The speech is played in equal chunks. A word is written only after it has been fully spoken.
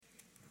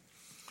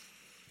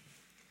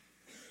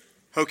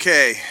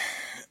Okay.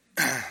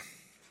 I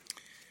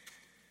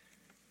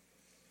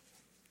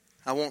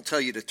won't tell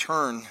you to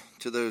turn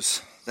to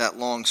that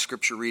long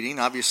scripture reading.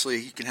 Obviously,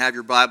 you can have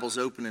your Bibles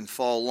open and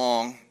follow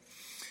along.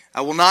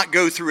 I will not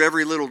go through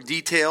every little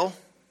detail.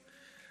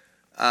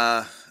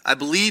 I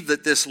believe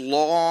that this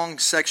long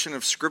section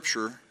of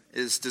scripture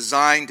is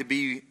designed to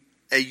be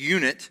a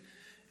unit,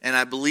 and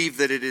I believe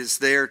that it is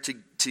there to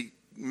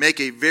make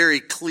a very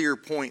clear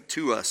point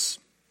to us.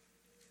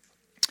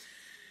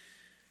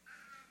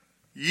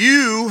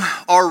 You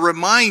are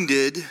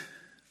reminded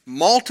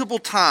multiple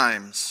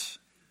times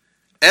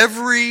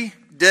every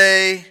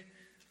day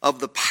of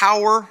the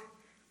power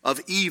of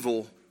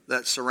evil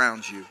that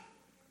surrounds you.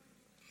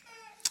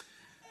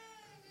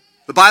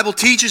 The Bible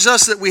teaches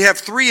us that we have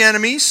three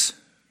enemies.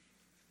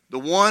 The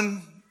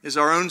one is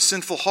our own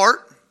sinful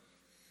heart.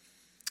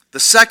 The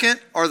second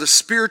are the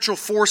spiritual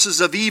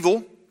forces of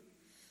evil.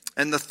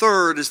 And the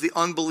third is the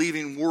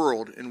unbelieving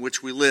world in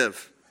which we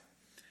live.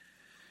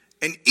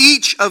 And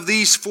each of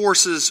these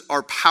forces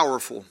are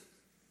powerful.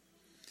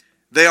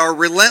 They are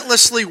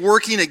relentlessly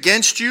working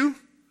against you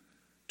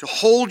to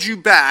hold you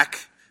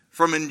back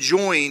from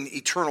enjoying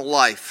eternal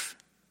life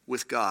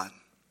with God.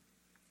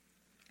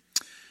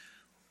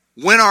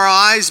 When our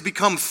eyes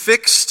become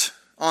fixed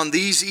on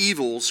these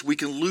evils, we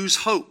can lose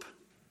hope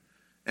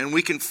and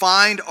we can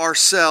find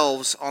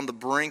ourselves on the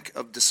brink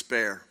of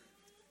despair.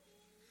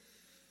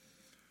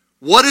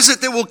 What is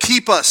it that will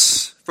keep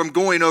us from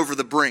going over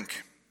the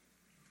brink?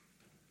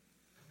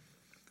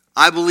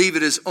 I believe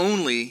it is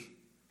only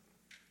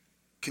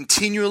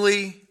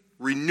continually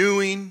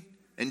renewing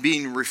and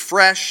being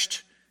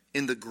refreshed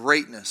in the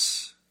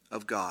greatness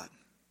of God.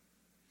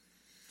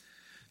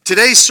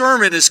 Today's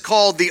sermon is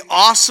called The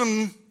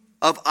Awesome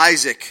of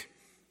Isaac.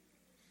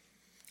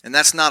 And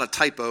that's not a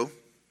typo.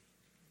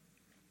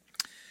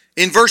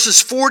 In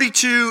verses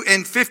 42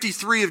 and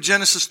 53 of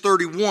Genesis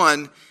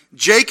 31,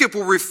 Jacob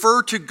will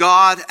refer to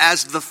God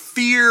as the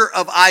fear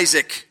of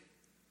Isaac.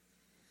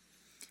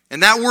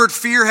 And that word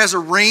fear has a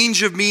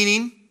range of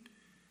meaning.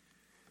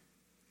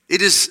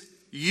 It is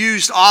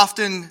used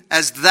often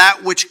as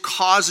that which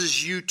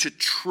causes you to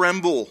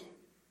tremble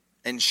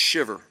and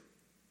shiver.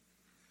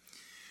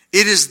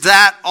 It is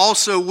that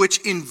also which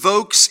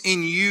invokes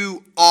in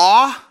you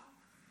awe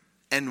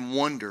and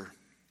wonder.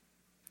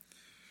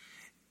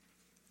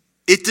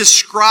 It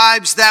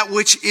describes that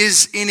which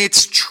is in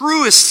its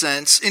truest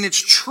sense, in its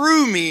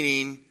true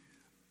meaning,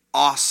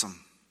 awesome.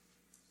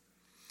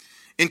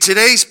 In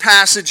today's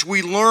passage,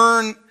 we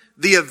learn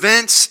the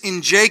events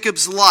in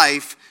Jacob's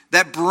life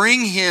that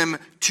bring him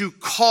to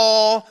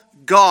call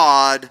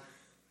God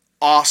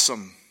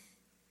awesome.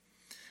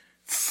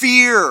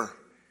 Fear,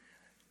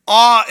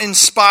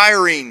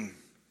 awe-inspiring,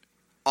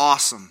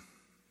 awesome.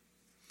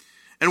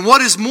 And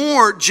what is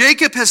more,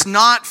 Jacob has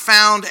not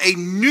found a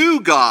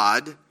new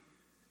God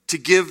to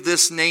give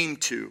this name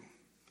to.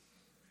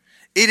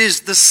 It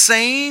is the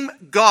same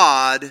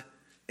God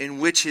in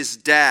which his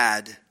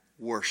dad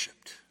worshipped.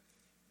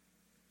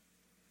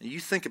 You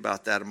think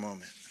about that a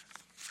moment.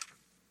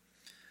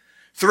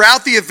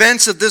 Throughout the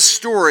events of this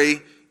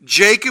story,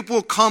 Jacob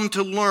will come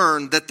to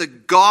learn that the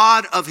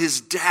God of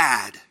his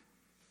dad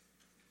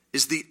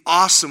is the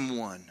awesome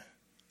one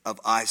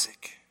of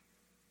Isaac.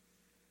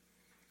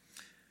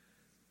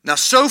 Now,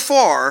 so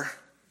far,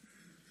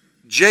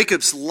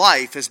 Jacob's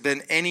life has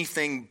been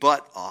anything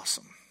but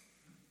awesome.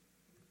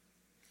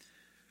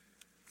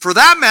 For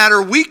that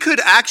matter, we could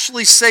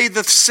actually say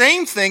the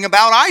same thing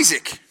about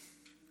Isaac.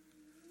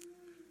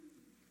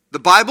 The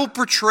Bible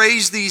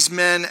portrays these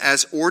men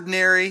as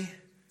ordinary,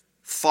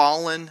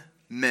 fallen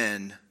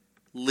men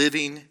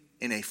living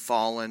in a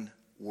fallen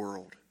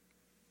world.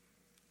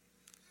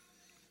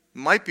 It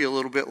might be a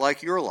little bit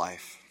like your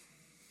life.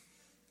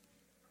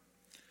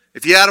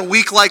 If you had a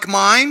week like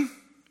mine,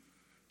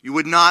 you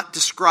would not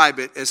describe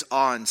it as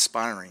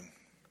awe-inspiring.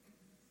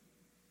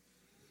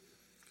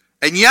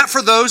 And yet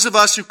for those of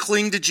us who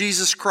cling to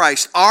Jesus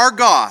Christ, our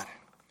God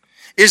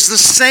is the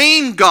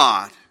same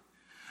God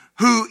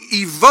who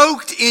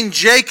evoked in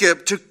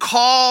Jacob to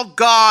call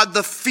God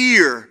the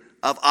fear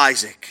of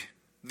Isaac,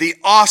 the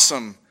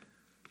awesome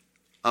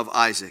of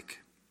Isaac.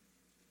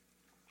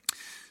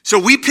 So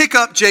we pick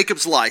up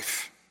Jacob's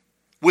life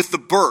with the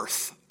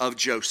birth of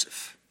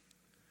Joseph.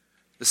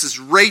 This is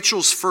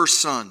Rachel's first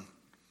son.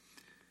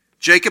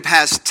 Jacob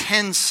has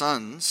 10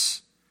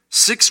 sons,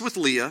 6 with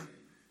Leah,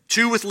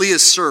 2 with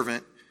Leah's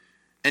servant,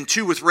 and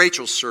 2 with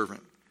Rachel's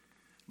servant.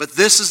 But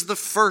this is the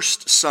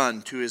first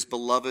son to his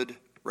beloved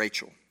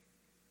Rachel.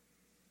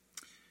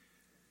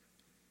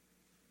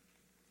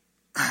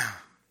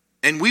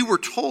 And we were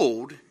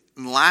told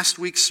in last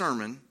week's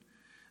sermon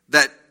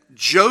that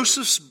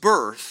Joseph's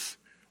birth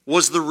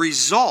was the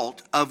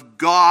result of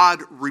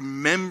God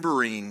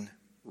remembering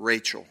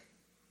Rachel.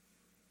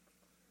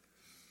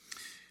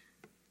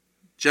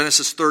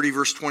 Genesis 30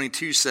 verse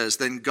 22 says,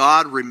 "Then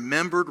God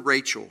remembered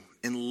Rachel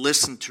and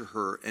listened to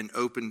her and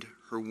opened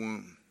her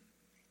womb."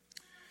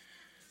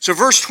 So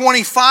verse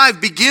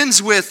 25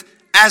 begins with,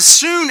 as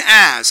soon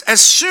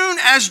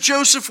as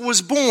Joseph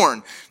was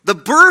born. The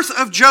birth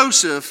of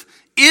Joseph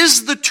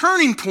is the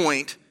turning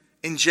point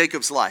in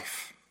Jacob's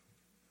life.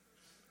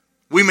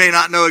 We may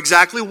not know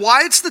exactly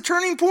why it's the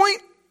turning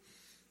point.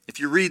 If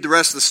you read the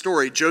rest of the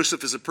story,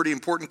 Joseph is a pretty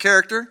important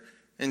character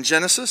in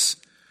Genesis.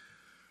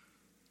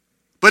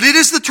 But it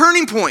is the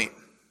turning point.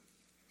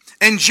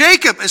 And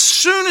Jacob, as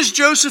soon as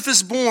Joseph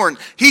is born,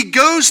 he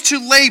goes to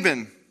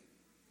Laban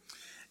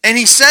and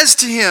he says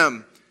to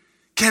him,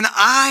 "Can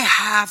I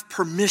have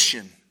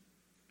permission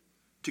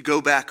to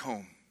go back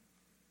home?"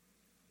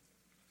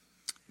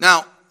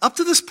 Now, up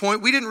to this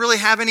point, we didn't really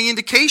have any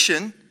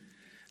indication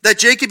that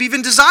Jacob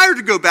even desired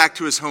to go back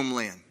to his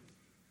homeland.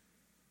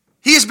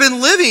 He has been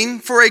living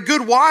for a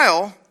good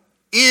while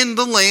in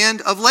the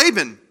land of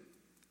Laban.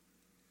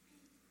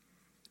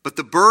 But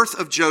the birth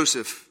of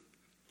Joseph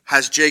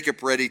has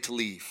Jacob ready to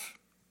leave.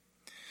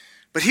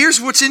 But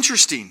here's what's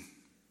interesting.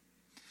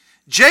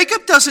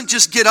 Jacob doesn't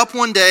just get up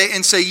one day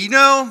and say, "You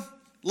know,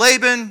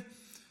 Laban,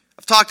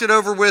 I've talked it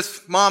over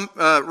with Mom,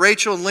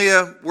 Rachel and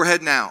Leah, we're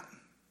heading out.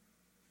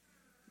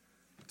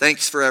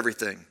 Thanks for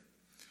everything."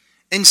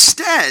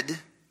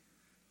 Instead,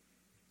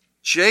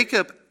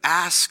 Jacob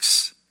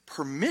asks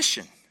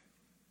permission.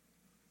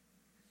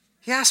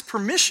 He asks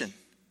permission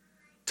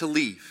to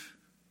leave.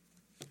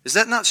 Is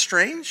that not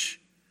strange?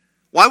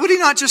 Why would he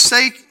not just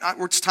say,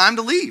 "It's time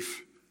to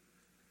leave"?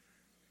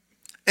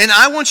 And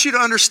I want you to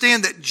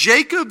understand that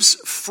Jacob's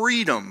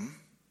freedom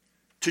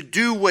to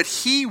do what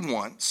he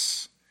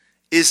wants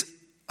is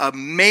a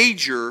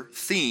major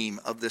theme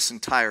of this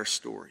entire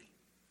story.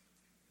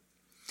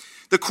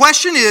 The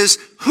question is,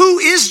 who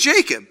is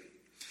Jacob?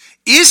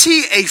 Is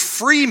he a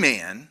free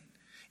man,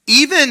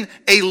 even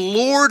a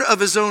lord of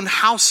his own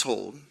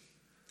household,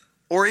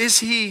 or is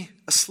he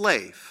a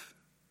slave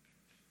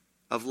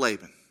of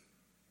Laban?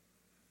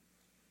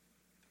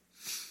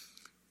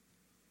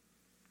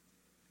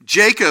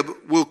 Jacob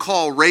will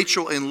call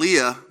Rachel and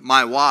Leah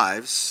my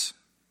wives,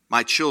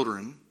 my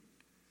children.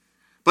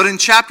 But in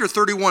chapter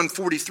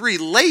 31:43,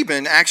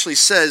 Laban actually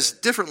says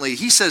differently.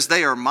 He says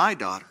they are my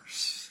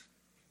daughters.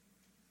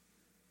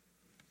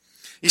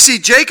 You see,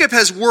 Jacob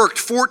has worked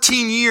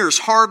 14 years,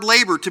 hard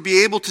labor, to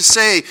be able to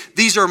say,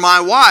 "These are my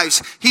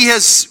wives." He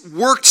has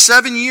worked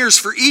 7 years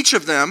for each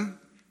of them.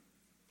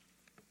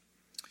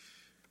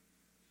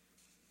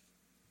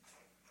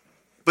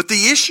 But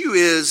the issue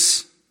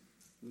is,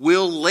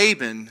 will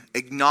Laban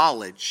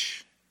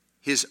acknowledge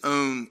his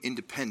own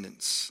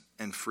independence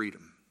and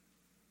freedom?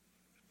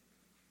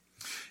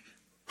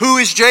 Who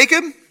is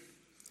Jacob?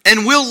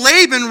 And will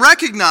Laban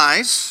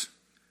recognize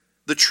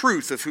the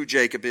truth of who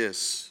Jacob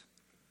is?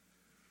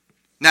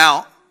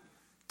 Now,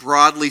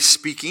 broadly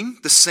speaking,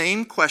 the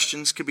same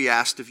questions could be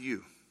asked of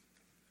you.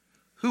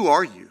 Who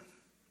are you?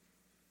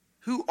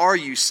 Who are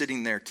you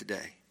sitting there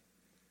today?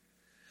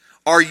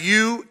 Are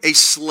you a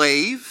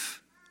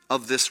slave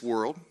of this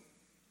world?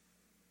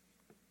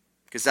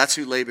 Because that's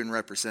who Laban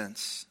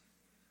represents.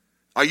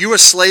 Are you a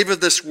slave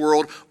of this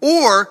world?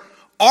 Or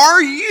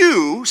are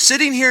you,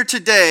 sitting here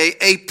today,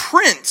 a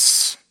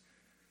prince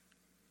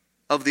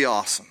of the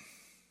awesome?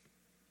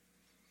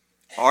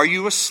 Are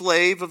you a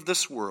slave of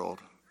this world?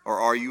 Or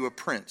are you a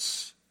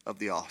prince of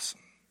the awesome?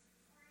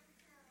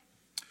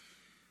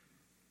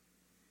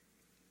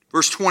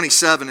 Verse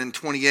 27 and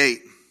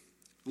 28.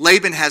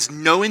 Laban has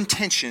no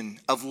intention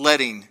of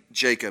letting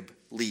Jacob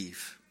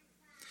leave.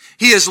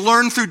 He has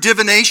learned through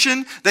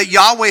divination that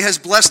Yahweh has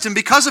blessed him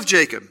because of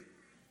Jacob.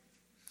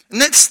 And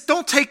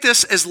don't take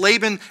this as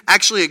Laban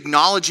actually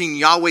acknowledging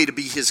Yahweh to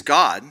be his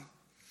God.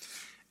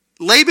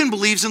 Laban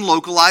believes in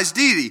localized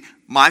deity.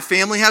 My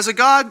family has a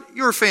God,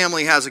 your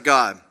family has a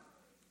God.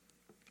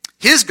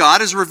 His God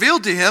has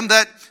revealed to him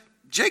that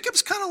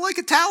Jacob's kind of like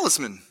a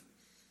talisman,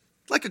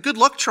 like a good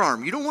luck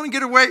charm. You don't want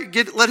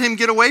to let him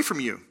get away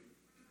from you.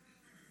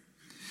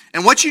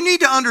 And what you need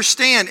to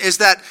understand is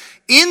that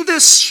in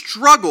this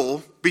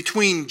struggle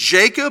between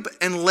Jacob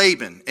and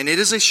Laban, and it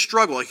is a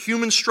struggle, a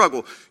human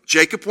struggle,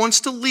 Jacob wants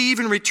to leave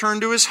and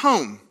return to his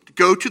home, to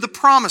go to the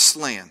promised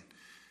land.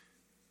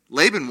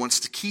 Laban wants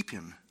to keep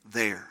him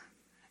there,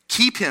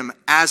 keep him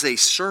as a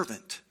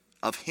servant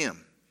of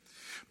him.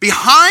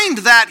 Behind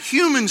that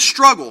human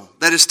struggle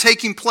that is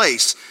taking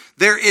place,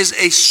 there is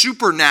a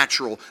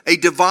supernatural, a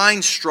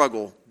divine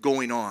struggle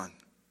going on.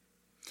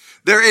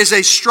 There is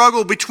a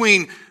struggle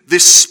between the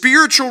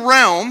spiritual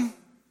realm,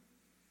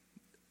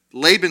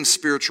 Laban's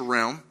spiritual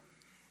realm,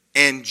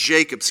 and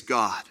Jacob's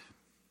God.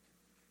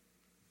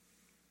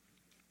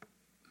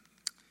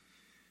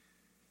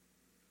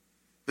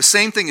 The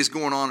same thing is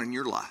going on in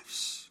your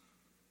lives.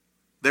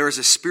 There is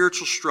a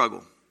spiritual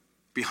struggle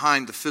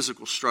behind the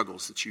physical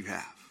struggles that you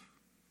have.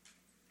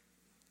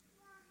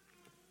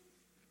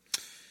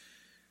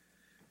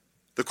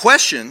 The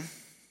question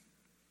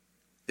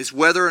is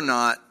whether or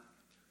not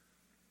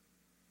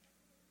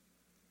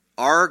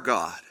our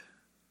God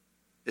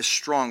is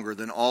stronger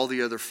than all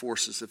the other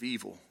forces of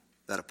evil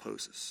that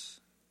oppose us.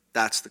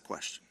 That's the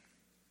question.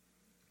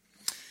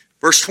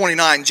 Verse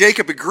 29,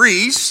 Jacob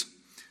agrees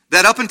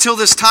that up until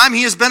this time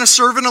he has been a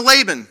servant of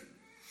Laban.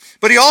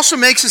 But he also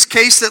makes his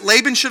case that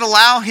Laban should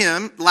allow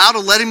to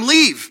let him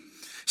leave.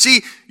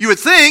 See, you would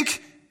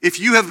think if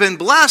you have been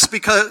blessed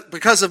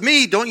because of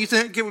me, don't you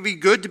think it would be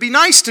good to be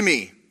nice to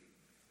me?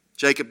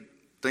 Jacob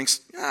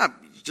thinks, yeah,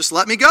 just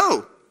let me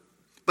go.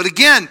 But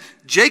again,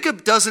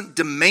 Jacob doesn't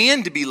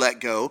demand to be let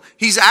go.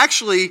 He's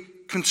actually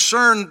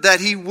concerned that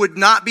he would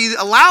not be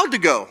allowed to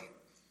go,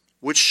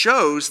 which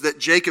shows that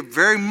Jacob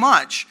very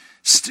much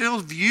still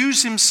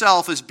views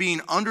himself as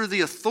being under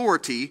the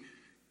authority,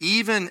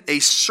 even a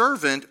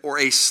servant or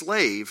a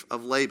slave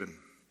of Laban.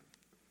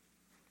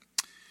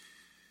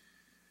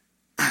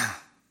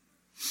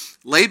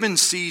 Laban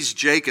sees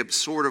Jacob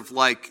sort of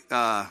like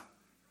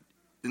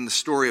in the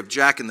story of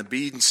Jack and the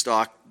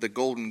Beanstalk, the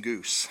golden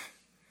goose,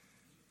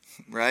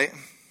 right?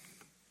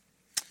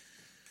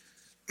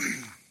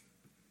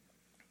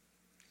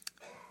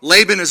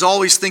 Laban is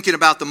always thinking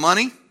about the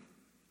money,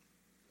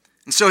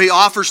 and so he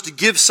offers to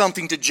give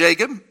something to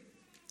Jacob.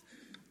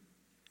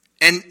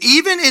 And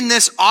even in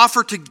this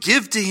offer to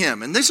give to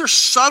him, and these are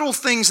subtle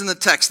things in the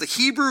text. The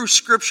Hebrew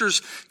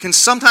scriptures can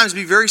sometimes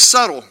be very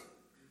subtle.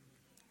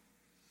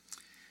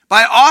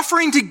 By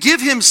offering to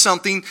give him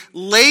something,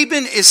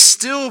 Laban is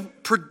still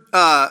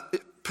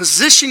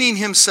positioning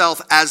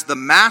himself as the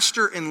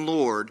master and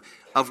Lord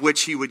of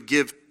which he would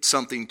give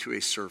something to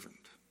a servant.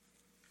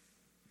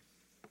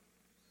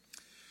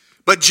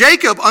 But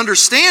Jacob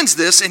understands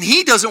this, and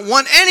he doesn't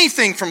want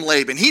anything from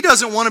Laban. He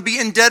doesn't want to be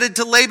indebted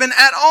to Laban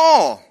at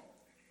all.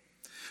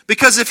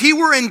 Because if he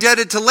were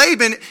indebted to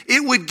Laban,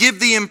 it would give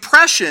the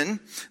impression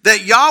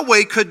that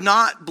Yahweh could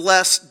not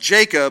bless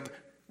Jacob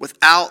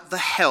without the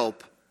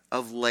help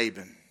of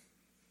Laban.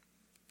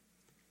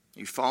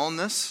 You following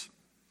this?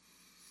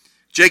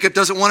 Jacob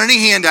doesn't want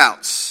any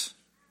handouts.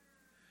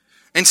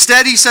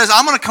 Instead, he says,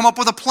 I'm going to come up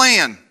with a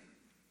plan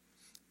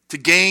to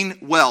gain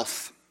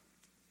wealth.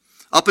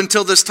 Up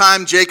until this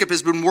time, Jacob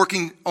has been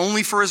working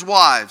only for his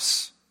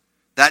wives.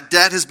 That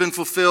debt has been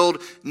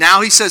fulfilled.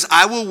 Now he says,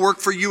 I will work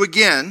for you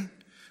again,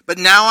 but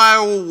now I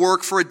will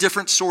work for a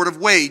different sort of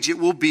wage. It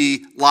will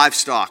be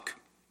livestock.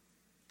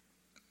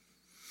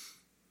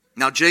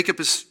 Now, Jacob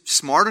is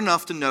smart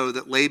enough to know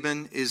that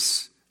Laban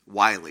is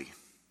wily.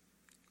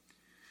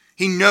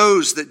 He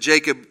knows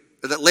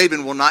that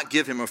Laban will not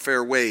give him a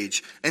fair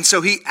wage. And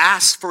so he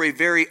asks for a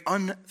very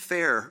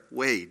unfair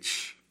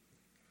wage.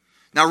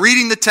 Now,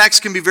 reading the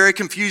text can be very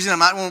confusing. I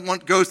might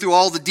want to go through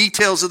all the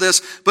details of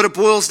this, but it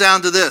boils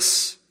down to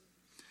this.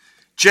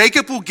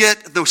 Jacob will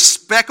get the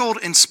speckled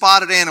and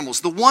spotted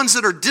animals, the ones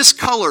that are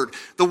discolored,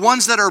 the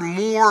ones that are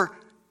more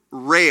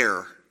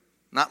rare.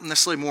 Not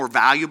necessarily more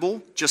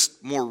valuable,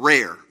 just more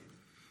rare.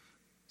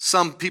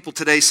 Some people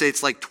today say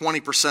it's like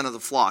 20% of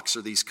the flocks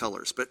are these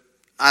colors, but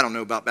I don't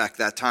know about back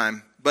that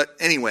time. But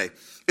anyway,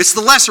 it's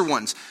the lesser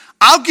ones.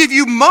 I'll give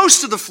you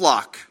most of the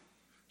flock.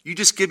 You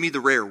just give me the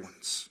rare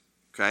ones,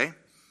 okay?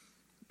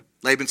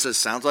 Laban says,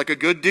 sounds like a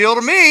good deal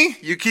to me.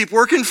 You keep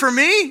working for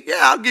me? Yeah,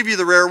 I'll give you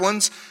the rare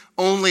ones.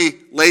 Only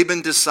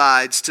Laban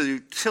decides to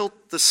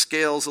tilt the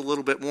scales a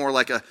little bit more,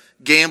 like a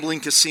gambling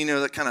casino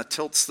that kind of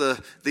tilts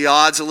the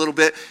odds a little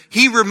bit.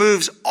 He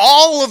removes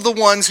all of the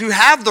ones who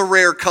have the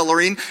rare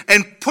coloring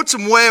and puts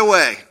them way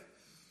away.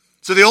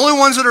 So the only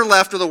ones that are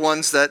left are the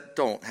ones that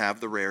don't have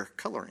the rare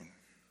coloring.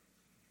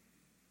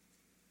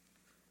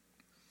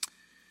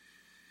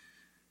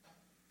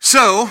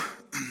 So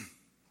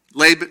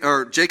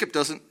Jacob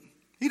doesn't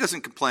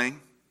complain.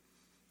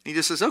 He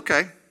just says,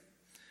 okay.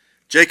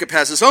 Jacob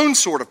has his own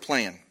sort of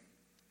plan.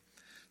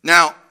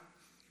 Now,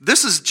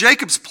 this is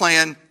Jacob's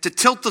plan to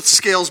tilt the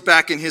scales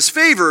back in his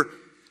favor,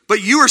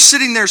 but you are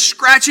sitting there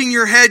scratching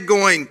your head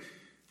going,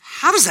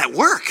 how does that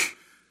work?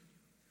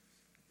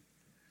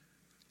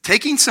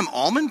 Taking some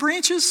almond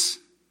branches,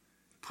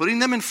 putting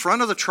them in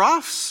front of the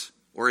troughs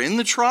or in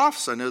the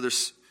troughs. I know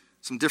there's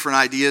some different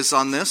ideas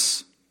on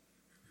this.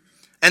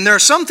 And there are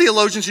some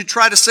theologians who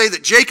try to say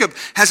that Jacob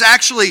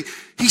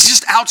he's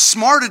just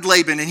outsmarted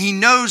Laban, and he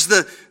knows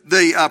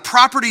the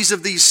properties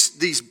of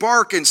these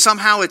bark, and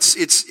somehow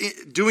it's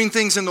doing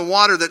things in the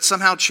water that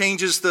somehow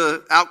changes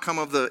the outcome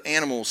of the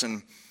animals.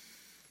 And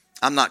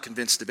I'm not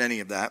convinced of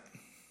any of that.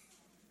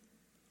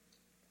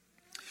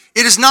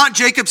 It is not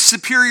Jacob's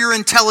superior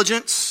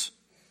intelligence.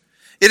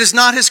 It is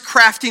not his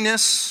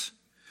craftiness.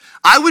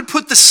 I would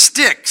put the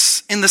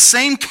sticks in the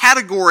same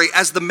category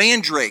as the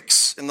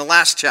mandrakes in the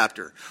last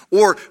chapter,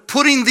 or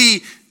putting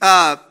the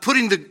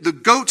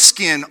goat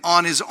skin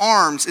on his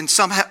arms and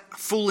somehow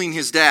fooling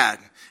his dad.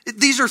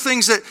 These are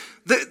things that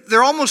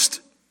they're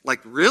almost like,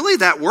 really,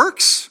 that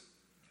works?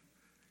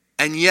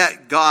 And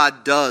yet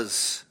God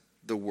does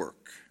the work.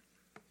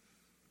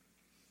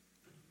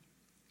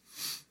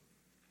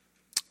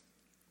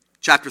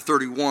 Chapter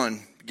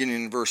 31,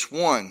 beginning in verse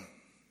 1.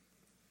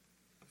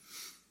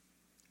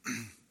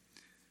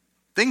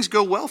 Things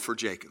go well for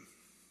Jacob.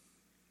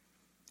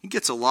 He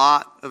gets a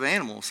lot of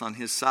animals on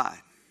his side.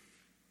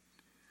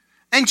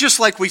 And just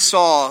like we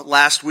saw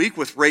last week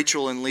with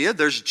Rachel and Leah,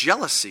 there's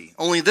jealousy.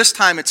 Only this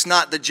time it's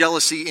not the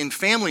jealousy in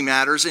family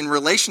matters, in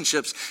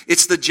relationships.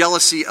 It's the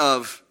jealousy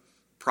of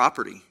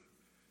property,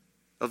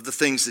 of the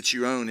things that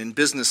you own, in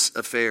business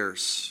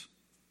affairs.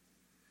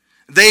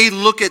 they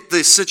look at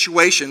the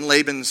situation,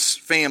 Laban's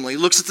family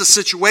looks at the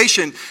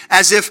situation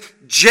as if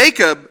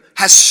Jacob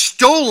has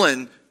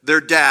stolen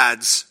their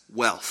dad's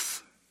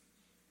wealth.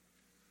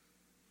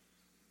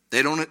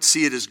 They don't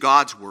see it as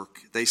God's work.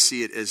 They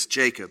see it as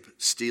Jacob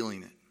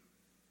stealing it.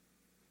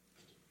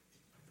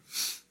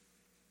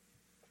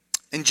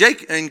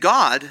 And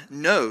God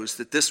knows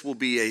that this will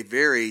be a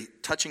very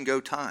touch and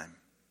go time.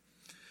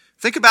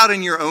 Think about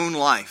in your own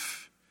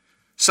life.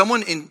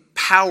 Someone in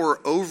power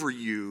over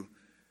you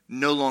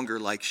no longer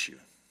likes you.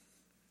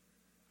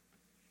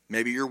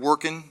 Maybe you're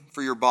working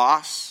for your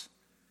boss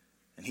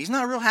and he's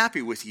not real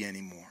happy with you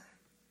anymore.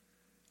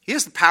 He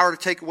has the power to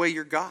take away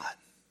your God.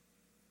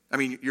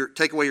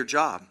 Take away your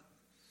job.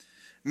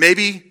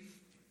 Maybe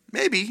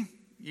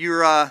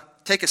you're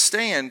take a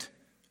stand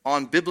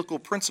on biblical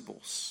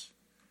principles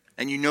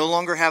and you no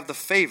longer have the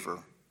favor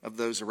of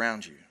those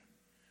around you.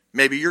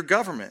 Maybe your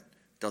government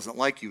doesn't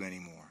like you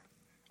anymore.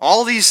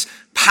 All these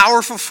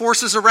powerful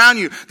forces around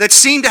you that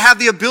seem to have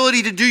the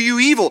ability to do you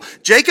evil.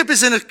 Jacob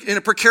is in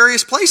a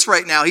precarious place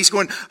right now. He's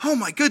going, oh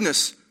my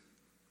goodness,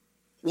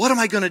 what am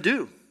I going to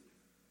do?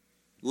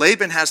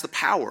 Laban has the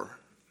power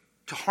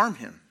to harm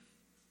him.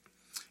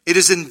 It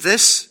is in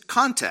this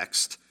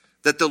context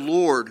that the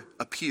Lord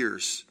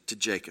appears to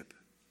Jacob.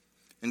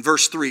 In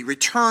verse 3,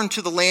 return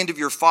to the land of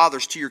your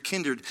fathers, to your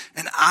kindred,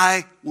 and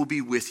I will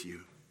be with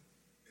you.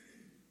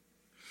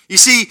 You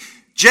see,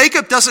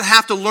 Jacob doesn't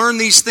have to learn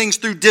these things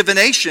through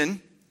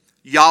divination.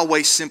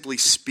 Yahweh simply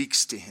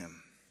speaks to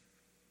him.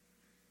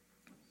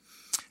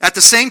 At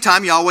the same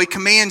time, Yahweh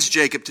commands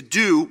Jacob to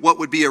do what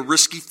would be a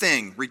risky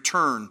thing,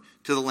 return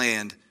to the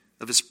land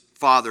of his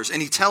fathers.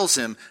 And he tells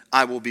him,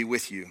 I will be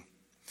with you.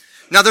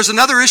 Now, there's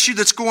another issue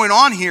that's going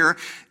on here.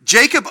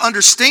 Jacob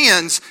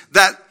understands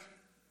that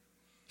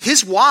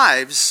his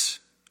wives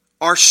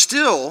are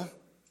still,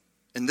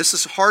 and this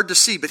is hard to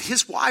see, but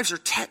his wives are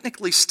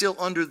technically still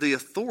under the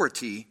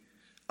authority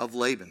of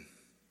Laban.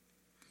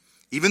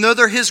 Even though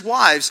they're his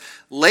wives,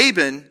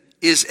 Laban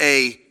is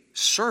a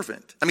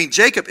servant.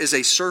 Jacob is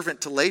a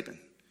servant to Laban.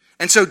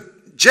 And so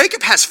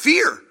Jacob has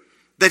fear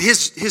that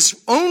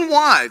his own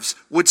wives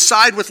would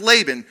side with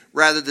Laban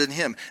rather than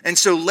him. And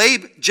so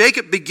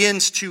Jacob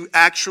begins to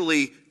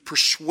actually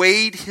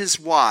persuade his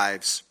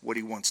wives what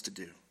he wants to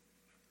do.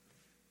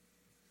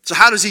 So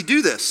how does he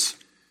do this?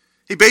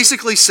 He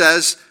basically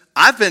says,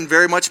 I've been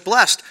very much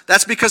blessed.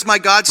 That's because my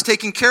God's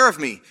taking care of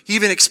me. He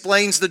even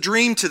explains the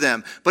dream to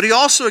them. But he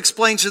also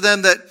explains to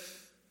them that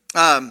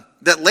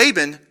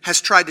Laban has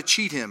tried to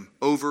cheat him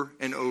over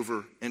and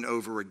over and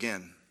over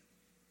again.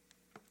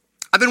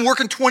 I've been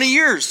working 20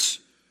 years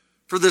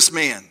for this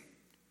man.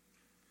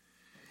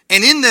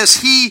 And in this,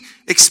 he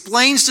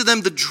explains to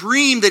them the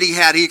dream that he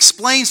had. He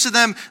explains to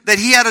them that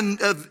he had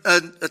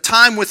a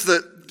time with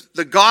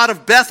the God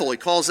of Bethel. He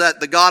calls that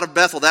the God of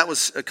Bethel. That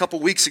was a couple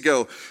weeks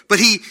ago. But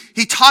he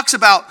talks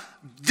about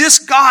this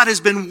God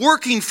has been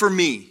working for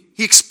me.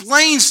 He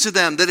explains to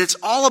them that it's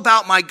all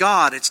about my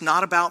God. It's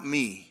not about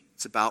me.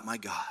 It's about my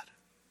God.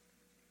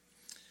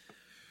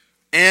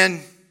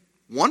 And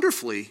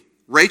wonderfully,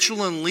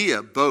 Rachel and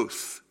Leah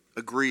both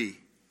agree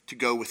to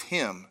go with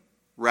him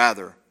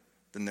rather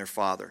than their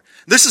father.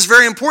 This is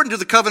very important to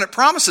the covenant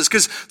promises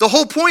because the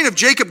whole point of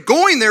Jacob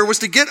going there was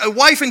to get a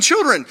wife and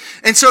children.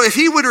 And so if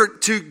he were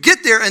to get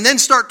there and then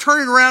start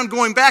turning around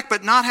going back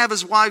but not have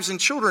his wives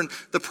and children,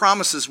 the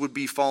promises would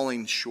be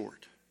falling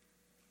short.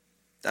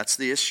 That's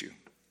the issue.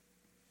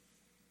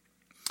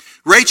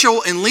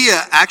 Rachel and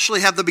Leah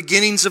actually have the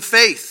beginnings of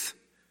faith.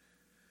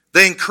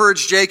 They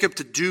encourage Jacob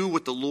to do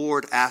what the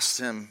Lord asked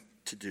him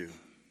to do.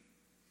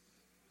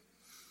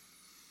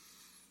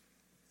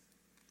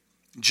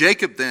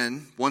 Jacob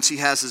then, once he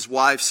has his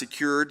wife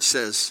secured,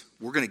 says,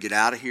 we're going to get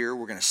out of here.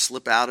 We're going to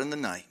slip out in the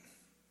night.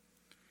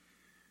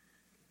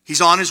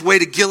 He's on his way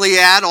to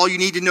Gilead. All you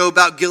need to know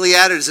about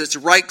Gilead is it's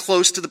right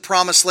close to the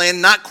promised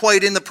land. Not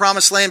quite in the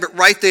promised land, but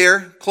right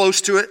there, close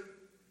to it.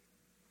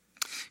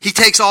 He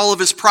takes all of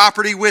his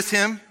property with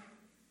him.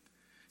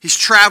 He's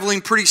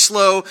traveling pretty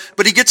slow,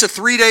 but he gets a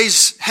 3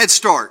 days head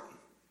start.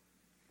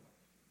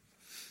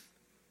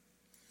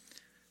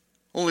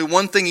 Only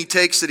one thing he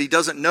takes that he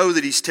doesn't know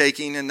that he's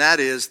taking, and that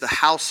is the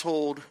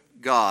household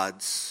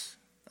gods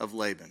of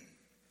Laban.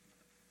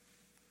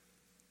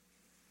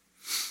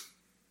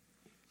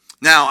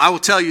 Now, I will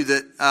tell you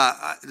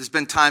that there's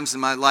been times in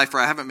my life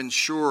where I haven't been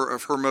sure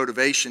of her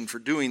motivation for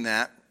doing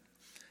that.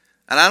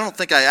 And I don't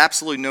think I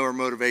absolutely know her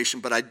motivation,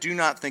 but I do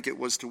not think it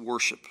was to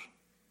worship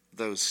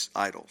those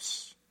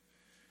idols.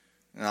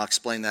 And I'll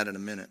explain that in a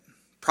minute.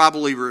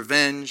 Probably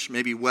revenge,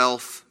 maybe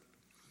wealth.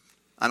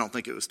 I don't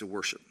think it was to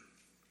worship.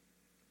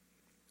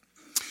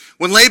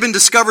 When Laban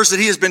discovers that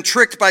he has been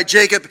tricked by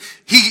Jacob,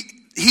 he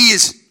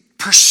is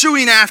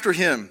pursuing after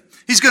him.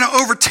 He's going to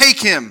overtake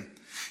him.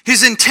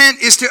 His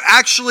intent is to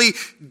actually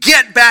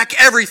get back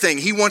everything.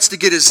 He wants to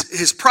get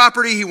his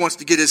property, he wants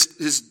to get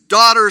his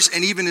daughters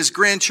and even his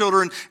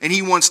grandchildren, and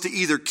he wants to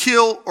either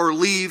kill or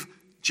leave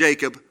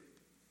Jacob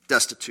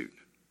destitute.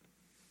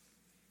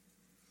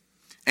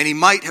 And he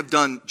might have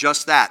done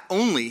just that,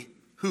 only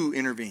who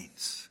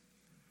intervenes?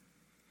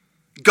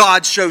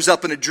 God shows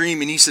up in a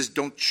dream and he says,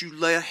 don't you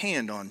lay a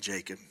hand on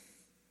Jacob.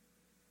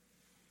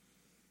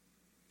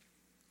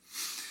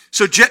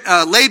 So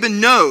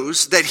Laban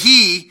knows that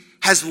he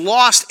has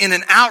lost in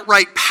an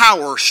outright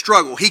power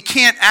struggle. He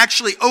can't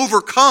actually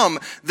overcome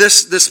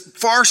this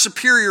far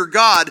superior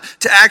God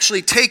to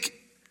actually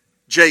take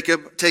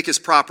Jacob, take his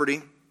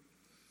property.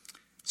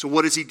 So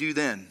what does he do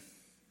then?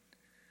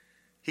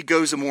 He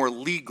goes a more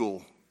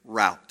legal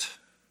route.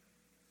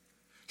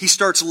 He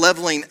starts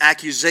leveling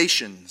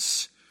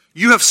accusations.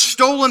 You have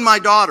stolen my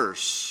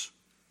daughters.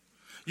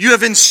 You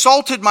have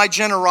insulted my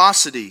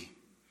generosity.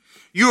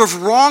 You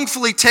have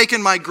wrongfully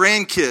taken my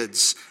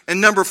grandkids.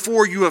 And number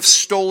 4, you have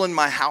stolen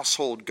my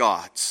household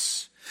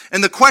gods.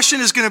 And the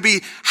question is going to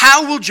be,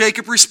 how will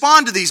Jacob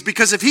respond to these?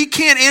 Because if he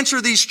can't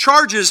answer these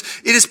charges,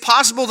 it is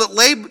possible that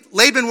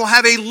Laban will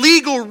have a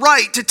legal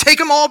right to take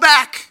them all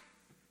back.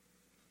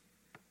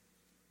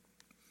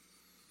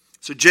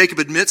 So Jacob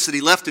admits that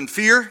he left in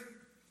fear.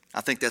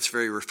 I think that's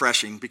very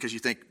refreshing because you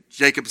think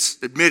Jacob's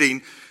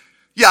admitting,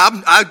 yeah,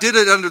 I did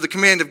it under the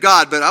command of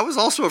God, but I was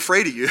also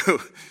afraid of you.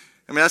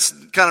 I mean, that's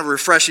kind of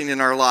refreshing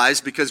in our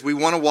lives because we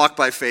want to walk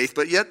by faith,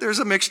 but yet there's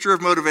a mixture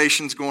of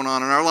motivations going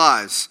on in our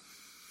lives.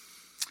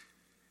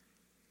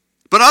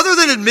 But other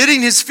than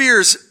admitting his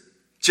fears,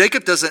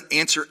 Jacob doesn't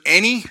answer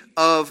any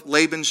of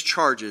Laban's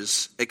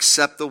charges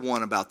except the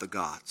one about the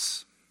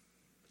gods.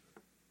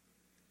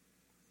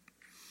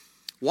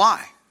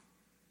 Why?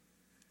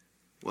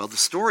 Well, the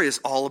story is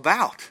all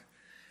about.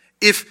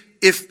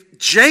 If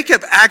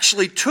Jacob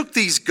actually took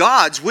these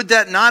gods, would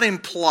that not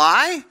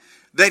imply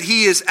that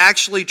he is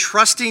actually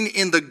trusting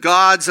in the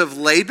gods of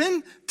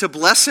Laban to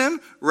bless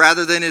him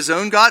rather than his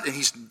own God? And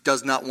he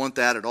does not want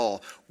that at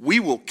all. We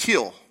will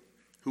kill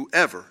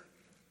whoever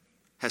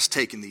has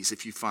taken these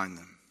if you find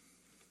them.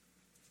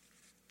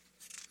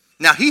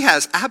 Now, he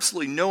has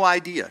absolutely no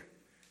idea.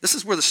 This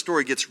is where the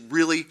story gets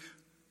really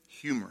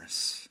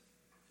humorous.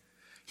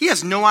 He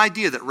has no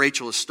idea that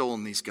Rachel has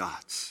stolen these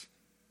gods.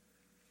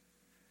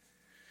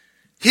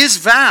 His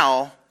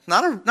vow,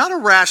 not a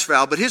rash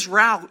vow, but his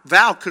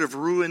vow could have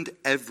ruined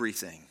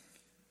everything.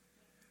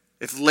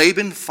 If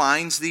Laban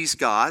finds these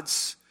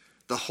gods,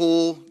 the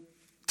whole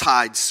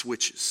tide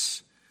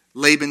switches.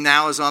 Laban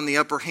now is on the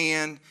upper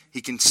hand.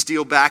 He can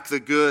steal back the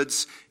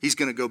goods. He's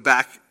going to go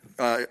back,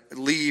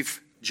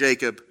 leave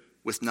Jacob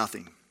with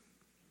nothing.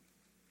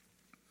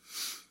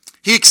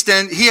 He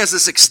has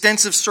this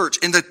extensive search,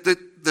 and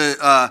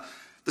the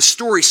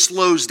story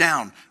slows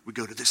down. We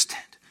go to this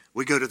tent.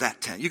 We go to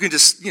that tent. You can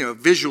just,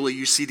 visually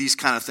you see these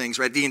kind of things,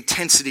 right? The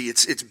intensity,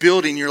 it's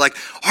building. You're like,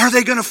 are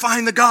they going to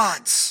find the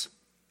gods?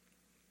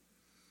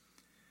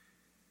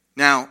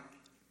 Now,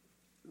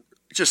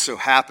 it just so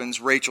happens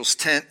Rachel's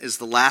tent is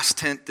the last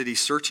tent that he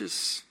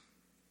searches.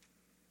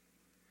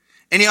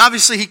 And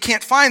he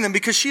can't find them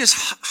because she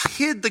has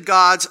hid the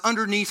gods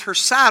underneath her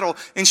saddle.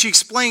 And she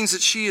explains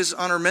that she is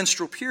on her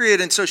menstrual period.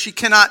 And so she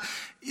cannot,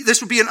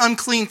 this would be an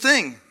unclean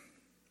thing.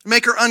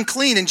 Make her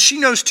unclean. And she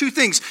knows 2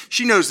 things.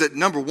 She knows that,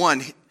 number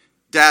 1,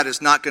 Dad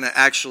is not going to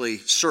actually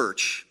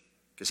search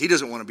because he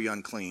doesn't want to be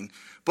unclean.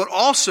 But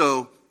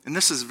also, and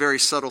this is a very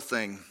subtle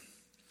thing,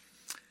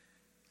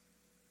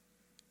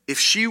 if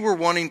she were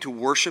wanting to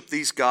worship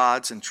these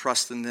gods and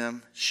trust in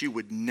them, she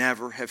would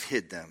never have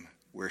hid them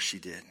where she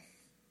did.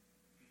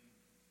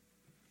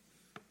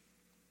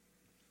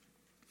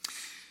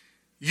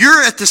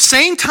 At the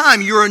same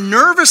time, you're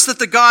nervous that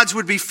the gods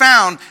would be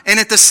found, and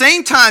at the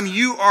same time,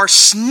 you are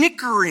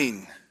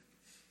snickering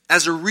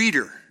as a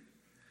reader.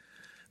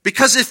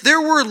 Because if there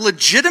were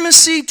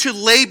legitimacy to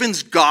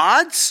Laban's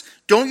gods,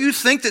 don't you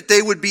think that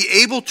they would be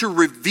able to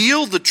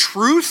reveal the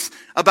truth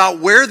about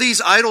where these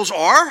idols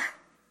are?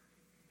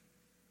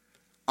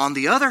 On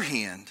the other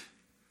hand,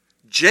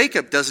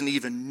 Jacob doesn't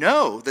even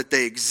know that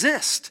they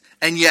exist,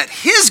 and yet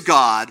his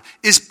God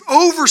is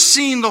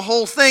overseeing the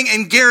whole thing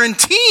and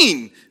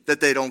guaranteeing that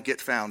they don't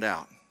get found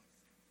out.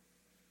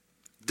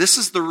 This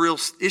is the real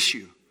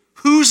issue.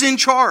 Who's in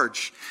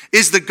charge?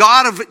 Is the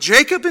God of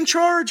Jacob in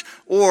charge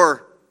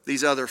or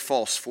these other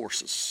false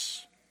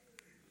forces?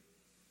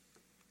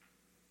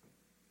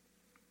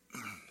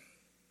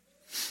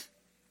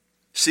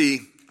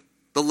 See,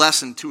 the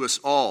lesson to us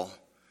all,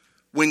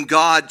 when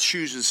God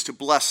chooses to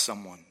bless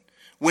someone,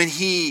 when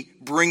he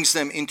brings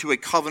them into a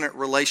covenant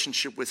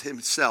relationship with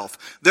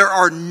himself, there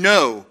are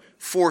no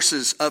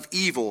forces of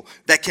evil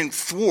that can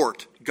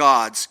thwart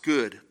God's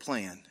good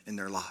plan in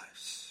their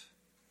lives.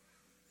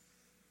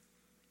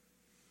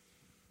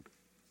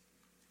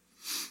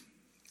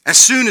 As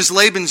soon as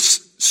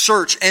Laban's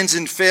search ends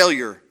in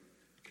failure,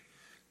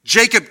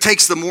 Jacob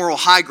takes the moral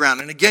high ground.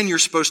 And again, you're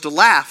supposed to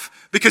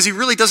laugh because he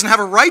really doesn't have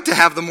a right to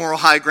have the moral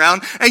high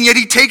ground, and yet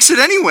he takes it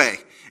anyway.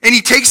 And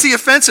he takes the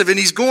offensive and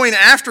he's going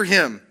after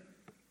him.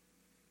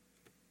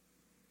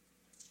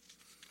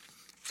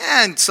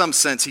 And in some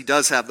sense, he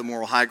does have the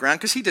moral high ground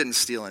because he didn't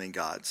steal any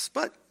gods.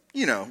 But,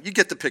 you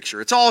get the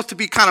picture. It's all to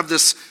be kind of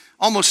this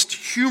almost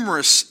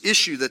humorous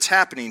issue that's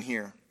happening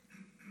here.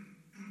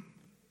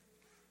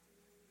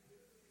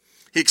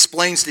 He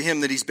explains to him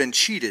that he's been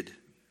cheated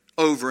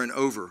over and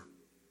over.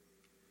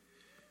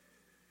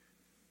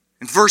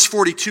 In verse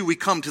 42, we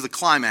come to the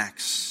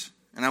climax,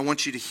 and I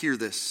want you to hear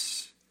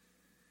this.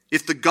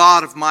 If the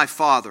God of my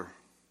father,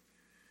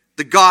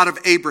 the God of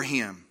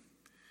Abraham,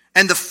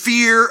 and the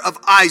fear of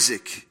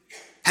Isaac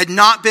had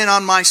not been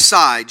on my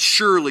side,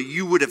 surely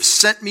you would have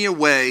sent me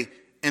away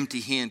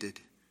empty-handed.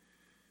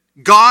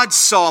 God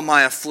saw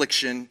my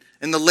affliction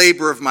and the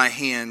labor of my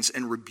hands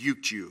and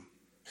rebuked you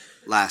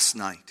last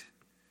night.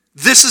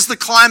 This is the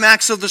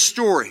climax of the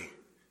story.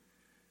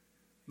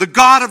 The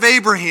God of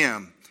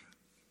Abraham,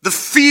 the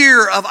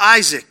fear of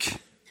Isaac,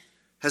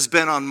 has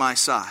been on my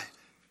side.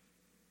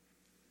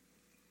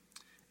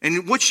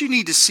 And what you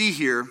need to see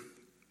here,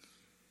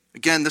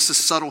 again, this is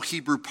subtle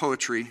Hebrew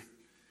poetry.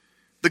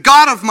 The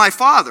God of my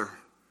father,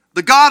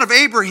 the God of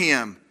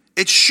Abraham,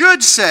 it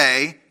should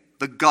say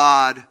the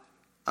God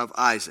of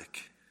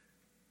Isaac.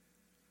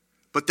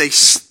 But they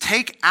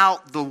take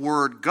out the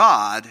word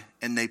God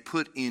and they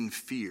put in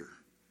fear.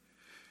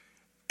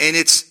 And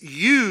it's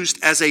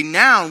used as a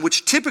noun,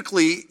 which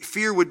typically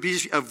fear would be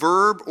a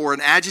verb or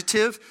an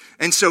adjective.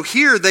 And so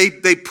here they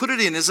put it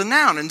in as a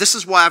noun. And this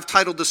is why I've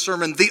titled the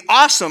sermon, The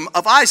Awesome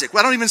of Isaac.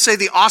 Well, I don't even say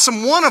the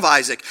awesome one of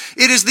Isaac.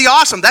 It is the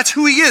awesome. That's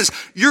who he is.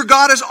 Your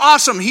God is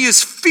awesome. He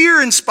is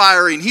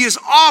fear-inspiring. He is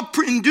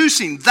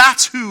awe-inducing.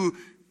 That's who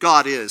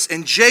God is.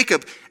 And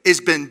Jacob has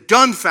been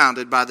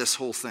dumbfounded by this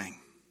whole thing.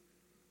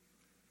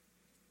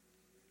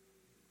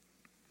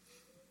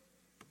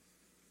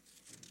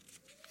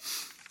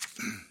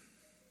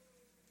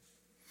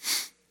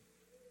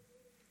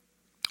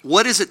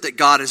 What is it that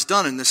God has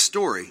done in this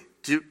story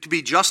to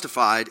be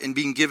justified and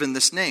being given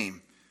this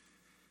name?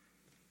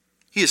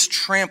 He has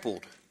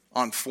trampled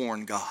on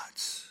foreign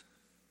gods.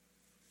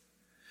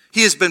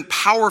 He has been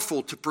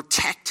powerful to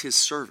protect his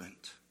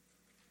servant.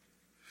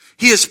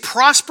 He has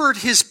prospered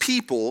his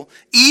people,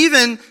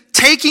 even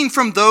taking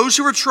from those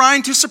who are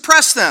trying to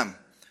suppress them.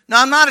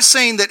 Now, I'm not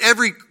saying that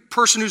every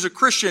person who's a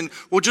Christian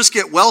will just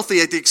get wealthy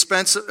at the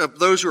expense of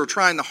those who are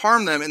trying to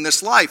harm them in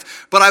this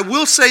life. But I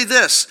will say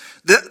this,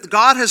 that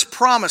God has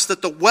promised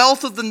that the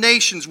wealth of the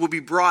nations will be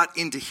brought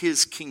into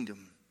his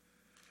kingdom.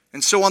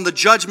 And so on the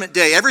judgment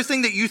day,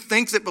 everything that you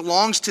think that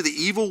belongs to the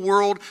evil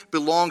world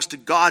belongs to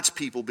God's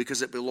people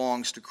because it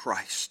belongs to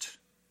Christ.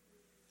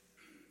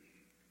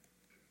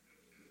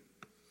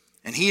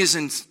 And he is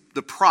in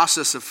the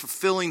process of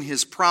fulfilling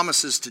his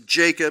promises to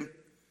Jacob.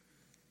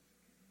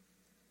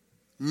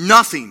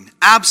 Nothing,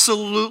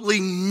 absolutely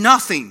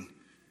nothing,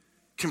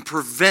 can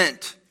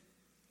prevent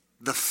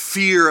the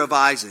fear of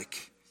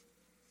Isaac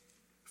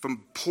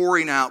from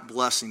pouring out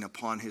blessing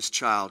upon his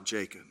child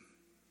Jacob.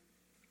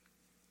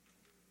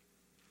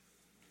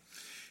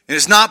 And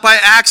it's not by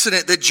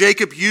accident that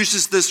Jacob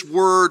uses this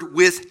word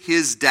with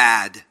his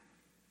dad.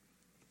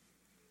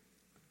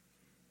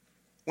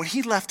 When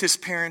he left his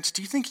parents,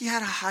 do you think he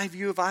had a high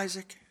view of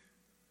Isaac?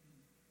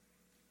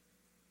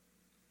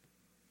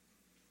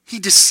 He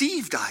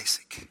deceived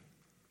Isaac.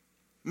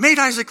 Made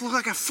Isaac look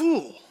like a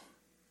fool.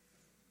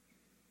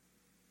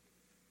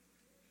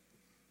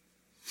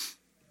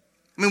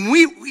 I mean,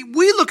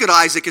 we look at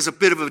Isaac as a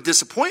bit of a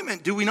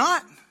disappointment, do we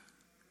not?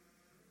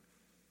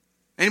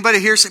 Anybody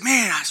here say,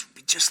 man, I would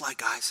be just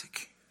like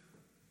Isaac.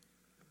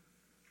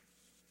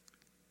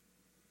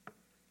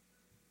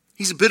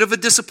 He's a bit of a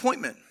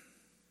disappointment.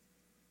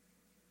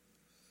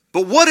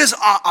 But what is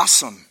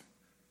awesome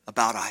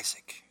about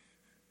Isaac?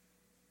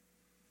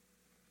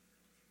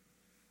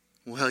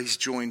 Well, he's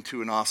joined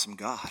to an awesome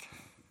God.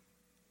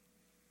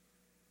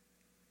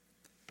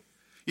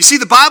 You see,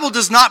 the Bible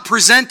does not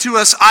present to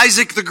us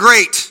Isaac the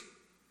Great.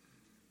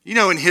 You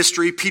know, in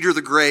history, Peter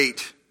the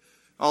Great,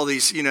 all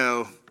these,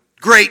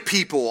 great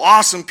people,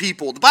 awesome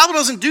people. The Bible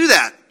doesn't do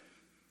that.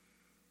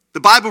 The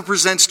Bible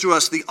presents to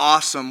us the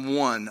awesome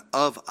one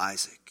of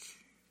Isaac.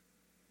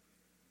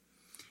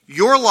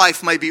 Your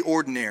life may be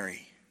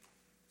ordinary,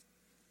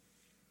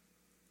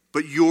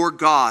 but your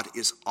God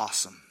is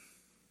awesome.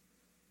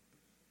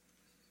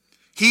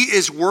 He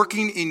is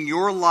working in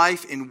your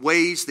life in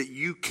ways that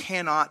you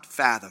cannot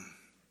fathom.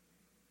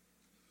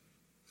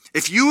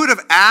 If you would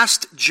have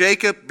asked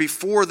Jacob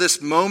before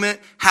this moment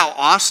how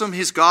awesome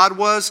his God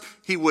was,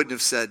 he wouldn't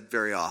have said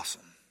very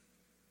awesome.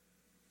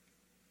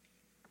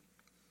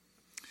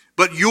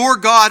 But your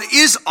God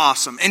is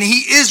awesome, and he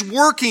is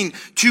working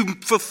to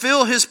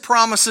fulfill his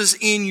promises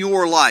in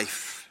your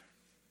life.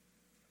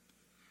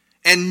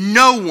 And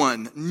no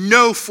one,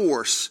 no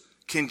force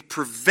can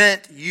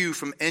prevent you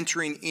from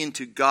entering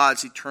into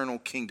God's eternal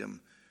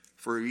kingdom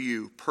for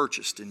you,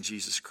 purchased in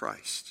Jesus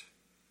Christ.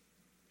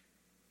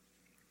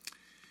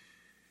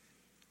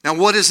 Now,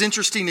 what is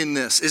interesting in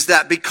this is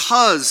that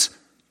because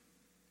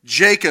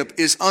Jacob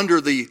is under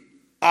the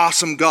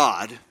awesome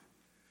God,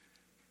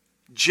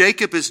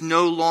 Jacob is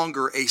no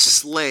longer a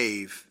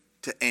slave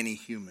to any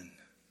human.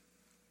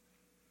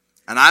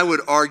 And I would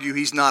argue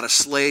he's not a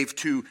slave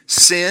to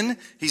sin,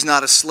 he's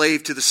not a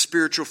slave to the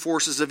spiritual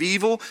forces of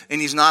evil,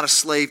 and he's not a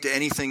slave to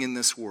anything in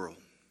this world.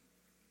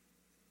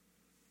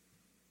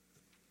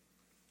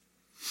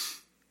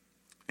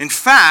 In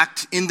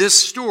fact, in this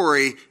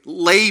story,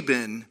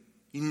 Laban,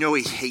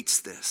 he hates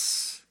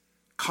this,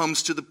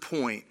 comes to the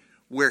point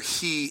where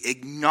he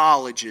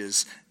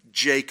acknowledges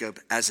Jacob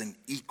as an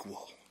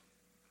equal.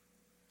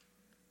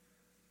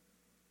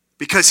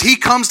 Because he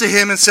comes to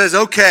him and says,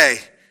 okay,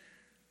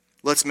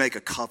 let's make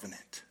a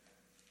covenant.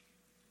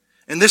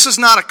 And this is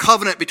not a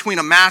covenant between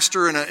a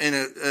master and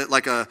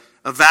a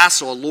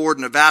vassal, a lord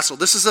and a vassal.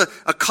 This is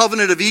a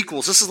covenant of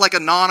equals. This is like a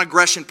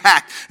non-aggression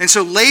pact. And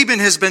so Laban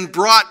has been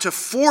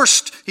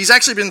he's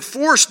actually been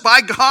forced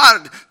by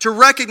God to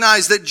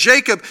recognize that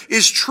Jacob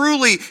is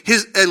truly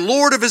a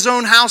lord of his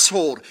own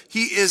household.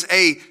 He is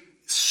a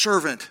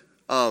servant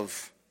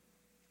of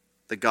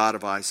the God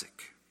of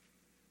Isaac.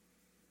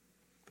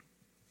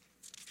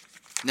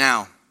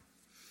 Now,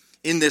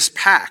 in this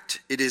pact,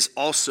 it is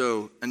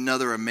also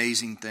another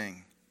amazing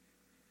thing.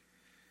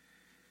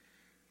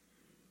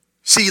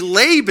 See,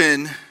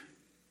 Laban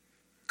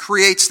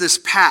creates this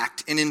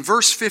pact, and in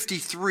verse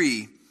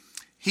 53,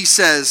 he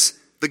says,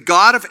 the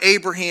God of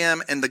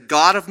Abraham and the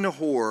God of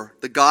Nahor,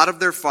 the God of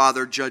their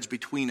father, judge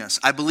between us.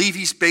 I believe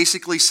he's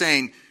basically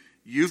saying,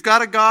 you've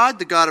got a God,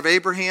 the God of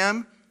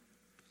Abraham.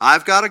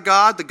 I've got a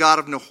God, the God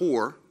of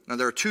Nahor. Now,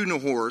 there are two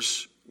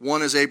Nahors.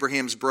 One is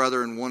Abraham's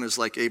brother, and one is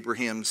like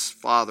Abraham's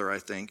father, I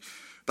think.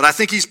 But I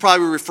think he's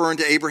probably referring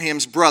to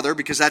Abraham's brother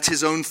because that's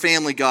his own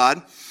family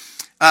God.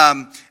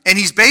 And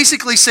he's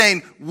basically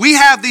saying, we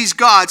have these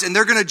gods and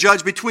they're going to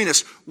judge between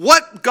us.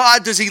 What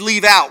God does he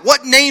leave out?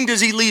 What name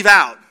does he leave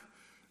out?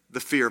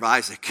 The fear of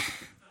Isaac.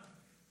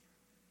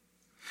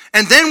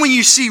 And then when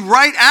you see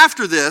right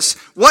after this,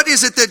 what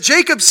is it that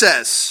Jacob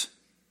says?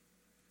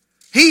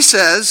 He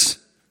says,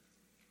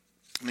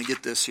 let me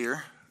get this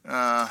here.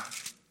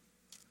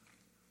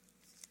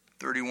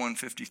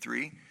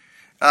 31:53.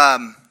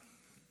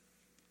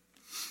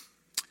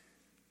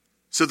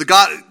 So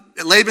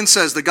Laban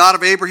says, the God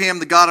of Abraham,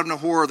 the God of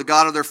Nahor, the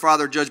God of their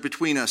father judge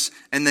between us.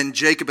 And then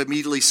Jacob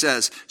immediately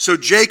says, so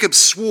Jacob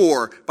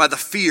swore by the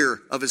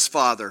fear of his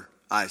father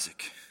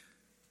Isaac.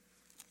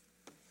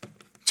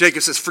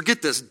 Jacob says,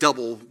 forget this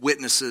double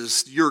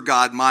witnesses, your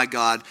God, my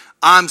God.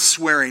 I'm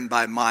swearing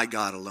by my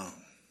God alone.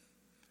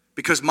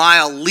 Because my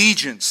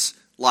allegiance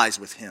lies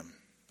with him.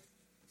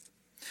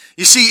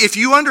 You see, if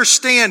you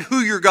understand who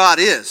your God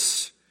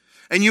is,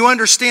 and you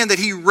understand that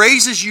he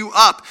raises you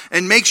up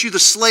and makes you the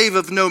slave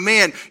of no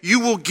man, you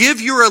will give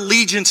your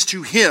allegiance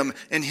to him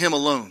and him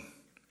alone,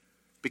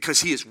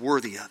 because he is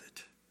worthy of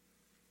it.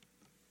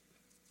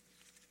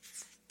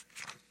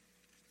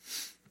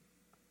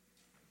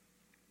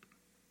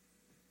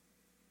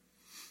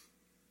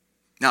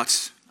 Now,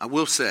 I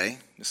will say,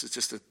 this is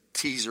just a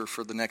teaser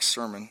for the next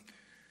sermon,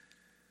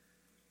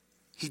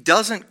 he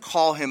doesn't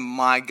call him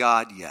my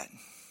God yet.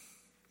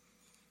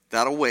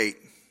 That'll wait.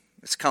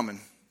 It's coming.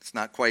 It's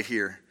not quite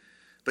here.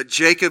 But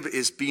Jacob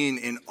is being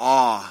in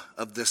awe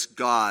of this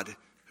God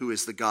who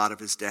is the God of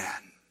his dad.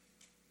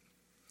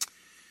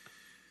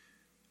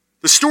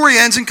 The story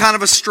ends in kind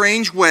of a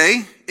strange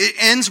way. It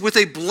ends with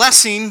a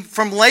blessing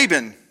from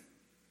Laban.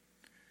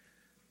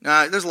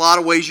 Now, there's a lot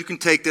of ways you can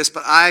take this,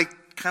 but I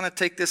kind of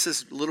take this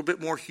as a little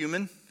bit more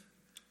humor.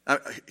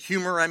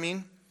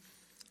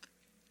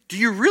 Do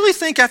you really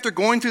think after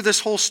going through this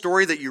whole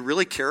story that you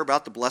really care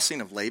about the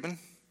blessing of Laban?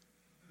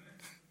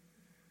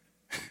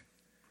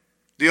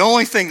 The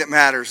only thing that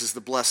matters is the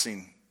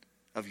blessing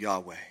of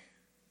Yahweh.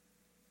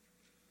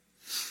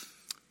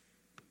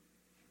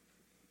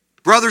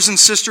 Brothers and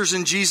sisters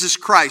in Jesus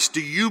Christ, do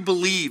you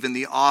believe in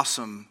the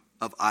awesome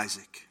of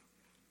Isaac?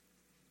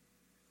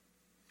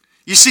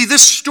 You see,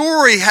 this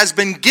story has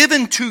been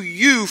given to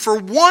you for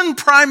one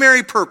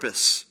primary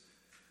purpose: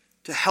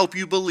 to help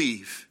you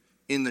believe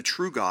in the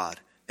true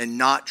God and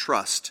not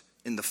trust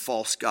in the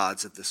false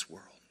gods of this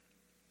world.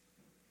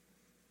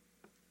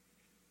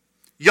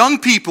 Young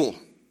people,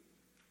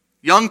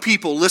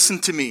 listen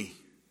to me.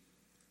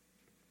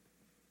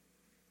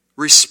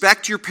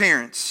 Respect your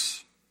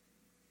parents.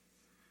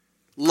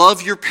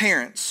 Love your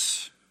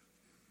parents.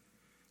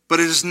 But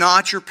it is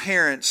not your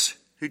parents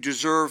who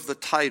deserve the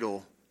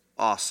title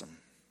awesome.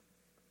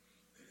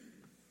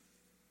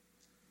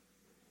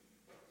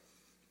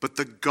 But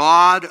the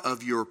God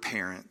of your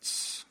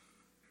parents,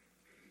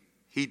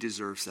 he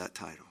deserves that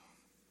title.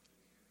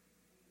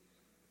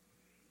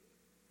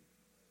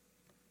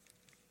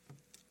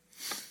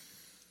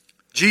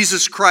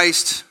 Jesus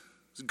Christ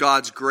is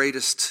God's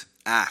greatest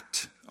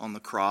act on the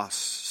cross,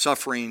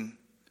 suffering,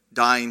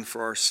 dying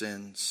for our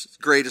sins,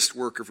 greatest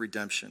work of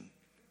redemption.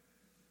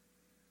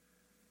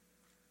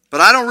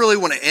 But I don't really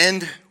want to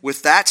end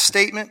with that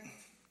statement.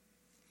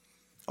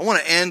 I want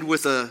to end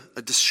with a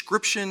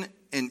description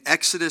in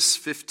Exodus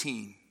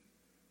 15.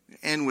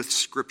 End with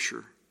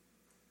scripture.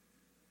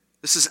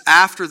 This is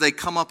after they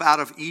come up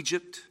out of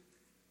Egypt.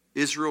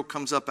 Israel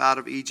comes up out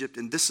of Egypt,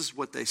 and this is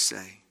what they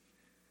say.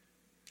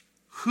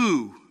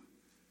 Who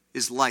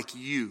is like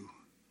you,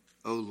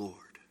 O Lord,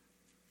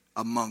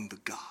 among the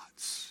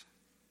gods?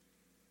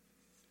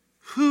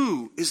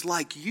 Who is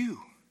like you?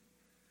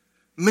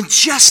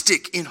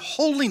 Majestic in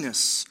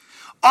holiness,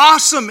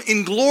 awesome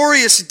in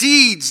glorious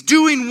deeds,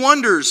 doing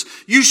wonders.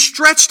 You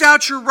stretched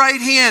out your right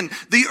hand.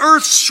 The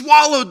earth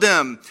swallowed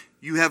them.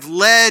 You have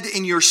led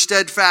in your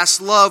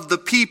steadfast love the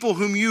people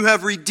whom you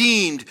have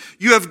redeemed.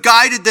 You have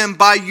guided them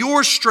by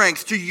your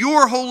strength to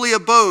your holy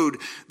abode.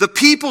 The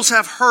peoples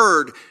have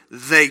heard,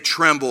 they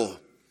tremble.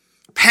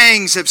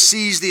 Pangs have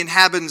seized the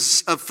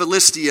inhabitants of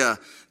Philistia.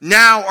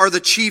 Now are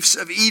the chiefs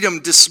of Edom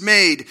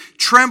dismayed.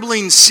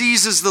 Trembling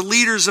seizes the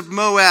leaders of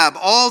Moab.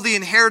 All the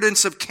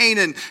inheritance of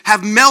Canaan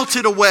have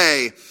melted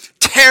away.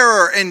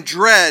 Terror and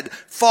dread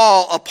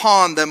fall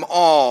upon them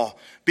all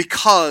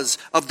because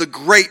of the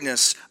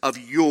greatness of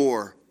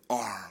your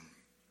arm.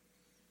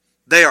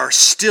 They are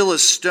still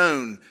as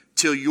stone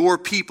till your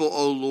people,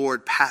 O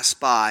Lord, pass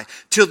by,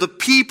 till the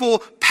people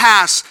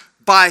pass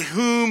by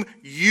whom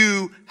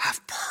you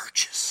have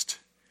purchased.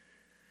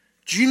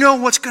 Do you know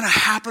what's going to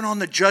happen on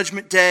the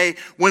judgment day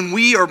when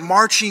we are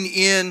marching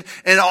in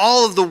and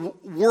all of the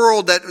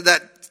world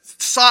that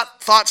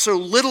thought so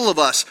little of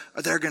us,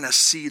 they're going to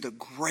see the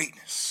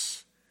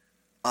greatness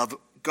of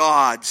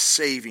God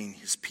saving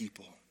his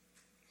people.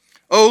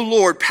 O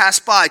Lord, pass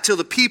by till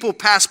the people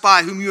pass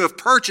by whom you have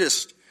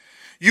purchased.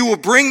 You will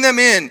bring them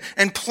in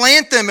and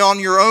plant them on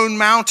your own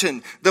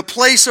mountain, the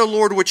place, O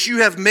Lord, which you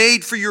have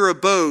made for your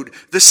abode,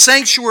 the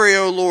sanctuary,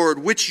 O Lord,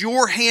 which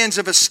your hands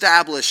have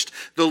established.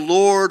 The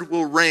Lord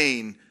will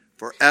reign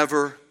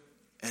forever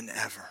and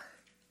ever.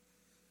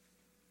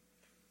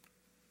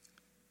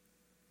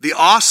 The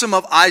awesome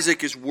of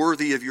Isaac is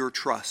worthy of your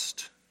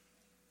trust,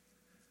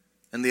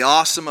 and the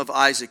awesome of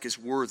Isaac is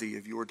worthy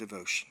of your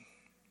devotion.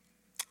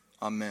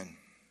 Amen.